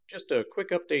Just a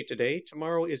quick update today.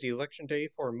 Tomorrow is election day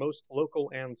for most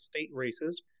local and state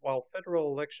races. While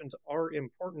federal elections are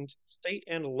important, state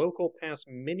and local pass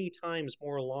many times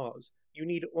more laws. You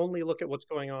need only look at what's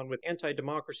going on with anti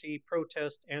democracy,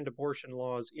 protest, and abortion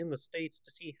laws in the states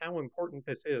to see how important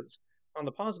this is. On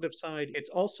the positive side, it's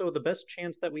also the best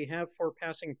chance that we have for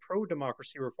passing pro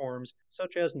democracy reforms,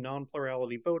 such as non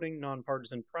plurality voting,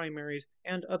 nonpartisan primaries,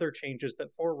 and other changes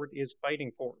that Forward is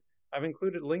fighting for. I've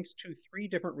included links to 3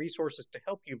 different resources to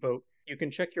help you vote. You can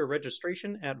check your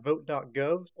registration at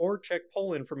vote.gov or check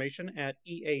poll information at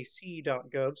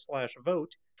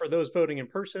eac.gov/vote. For those voting in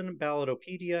person,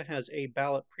 Ballotopedia has a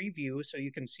ballot preview so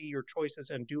you can see your choices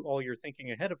and do all your thinking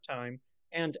ahead of time.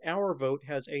 And Our Vote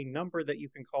has a number that you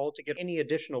can call to get any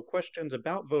additional questions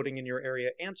about voting in your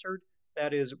area answered.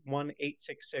 That is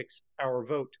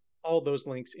 1-866-OUR-VOTE. All those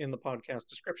links in the podcast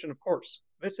description, of course.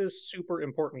 This is super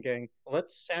important, gang.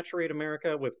 Let's saturate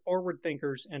America with forward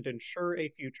thinkers and ensure a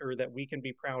future that we can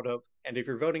be proud of. And if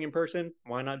you're voting in person,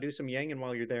 why not do some yanging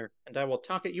while you're there? And I will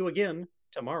talk at you again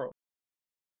tomorrow.